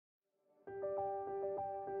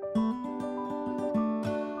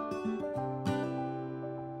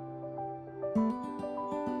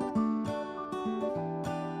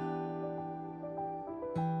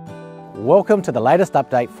Welcome to the latest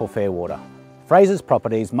update for Fairwater, Fraser's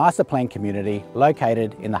Properties master plan community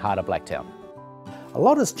located in the heart of Blacktown. A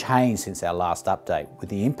lot has changed since our last update with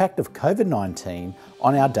the impact of COVID-19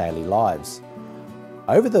 on our daily lives.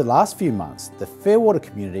 Over the last few months, the Fairwater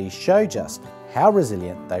community showed just how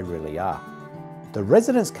resilient they really are. The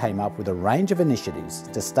residents came up with a range of initiatives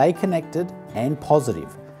to stay connected and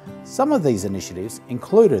positive. Some of these initiatives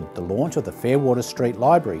included the launch of the Fairwater Street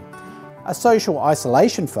Library, a social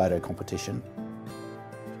isolation photo competition,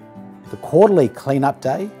 the quarterly clean-up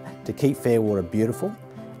day to keep Fairwater beautiful,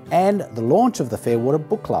 and the launch of the Fairwater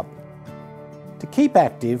Book Club. To keep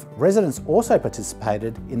active, residents also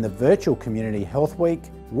participated in the virtual Community Health Week,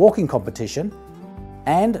 walking competition,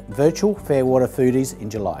 and virtual Fairwater Foodies in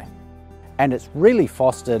July. And it's really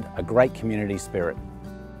fostered a great community spirit.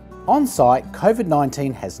 On site,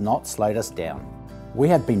 COVID-19 has not slowed us down. We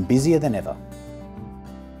have been busier than ever.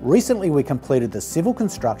 Recently we completed the civil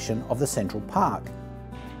construction of the Central Park.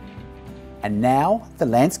 And now the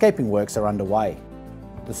landscaping works are underway.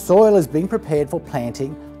 The soil is being prepared for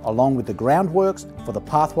planting along with the groundworks for the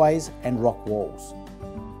pathways and rock walls.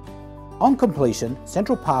 On completion,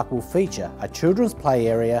 Central Park will feature a children's play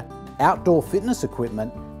area, outdoor fitness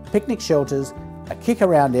equipment, picnic shelters, a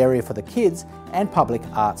kick-around area for the kids and public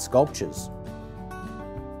art sculptures.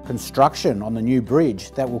 Construction on the new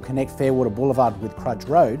bridge that will connect Fairwater Boulevard with Crudge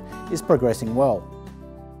Road is progressing well.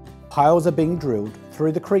 Piles are being drilled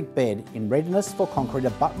through the creek bed in readiness for concrete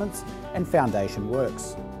abutments and foundation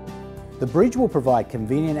works. The bridge will provide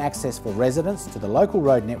convenient access for residents to the local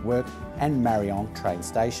road network and Marion train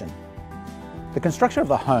station. The construction of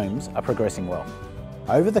the homes are progressing well.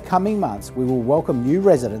 Over the coming months, we will welcome new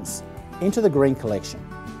residents into the Green Collection.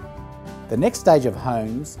 The next stage of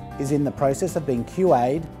homes is in the process of being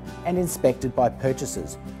QA'd and inspected by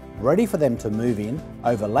purchasers, ready for them to move in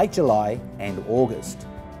over late July and August.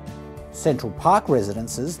 Central Park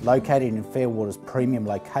residences located in Fairwater's premium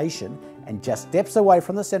location and just steps away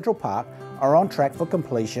from the Central Park are on track for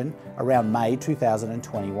completion around May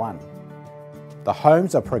 2021. The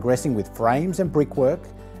homes are progressing with frames and brickwork,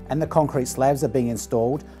 and the concrete slabs are being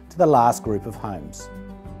installed to the last group of homes.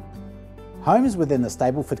 Homes within the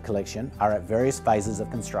Stableford collection are at various phases of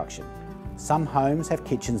construction. Some homes have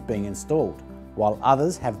kitchens being installed, while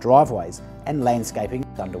others have driveways and landscaping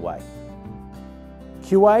underway.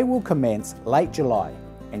 QA will commence late July,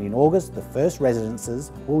 and in August the first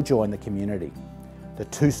residences will join the community. The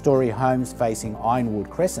two-storey homes facing Ironwood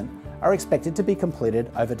Crescent are expected to be completed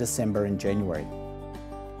over December and January.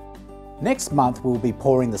 Next month we will be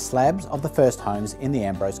pouring the slabs of the first homes in the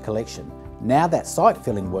Ambrose collection, now that site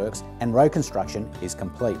filling works and road construction is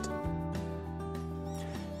complete.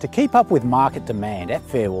 To keep up with market demand at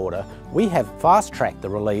Fairwater, we have fast-tracked the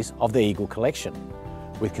release of the Eagle Collection.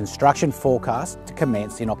 With construction forecast to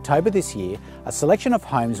commence in October this year, a selection of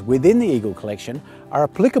homes within the Eagle Collection are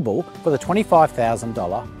applicable for the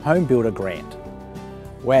 $25,000 Home Builder Grant.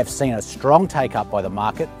 We have seen a strong take-up by the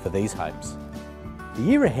market for these homes. The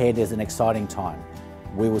year ahead is an exciting time.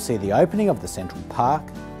 We will see the opening of the Central Park,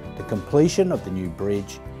 the completion of the new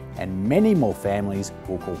bridge, and many more families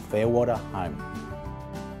will call Fairwater home.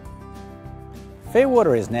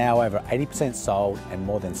 Fairwater is now over 80% sold and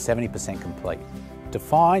more than 70% complete. To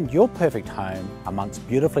find your perfect home amongst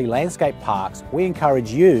beautifully landscaped parks, we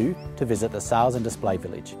encourage you to visit the Sales and Display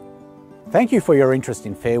Village. Thank you for your interest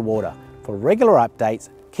in Fairwater. For regular updates,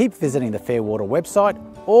 keep visiting the Fairwater website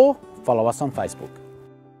or follow us on Facebook.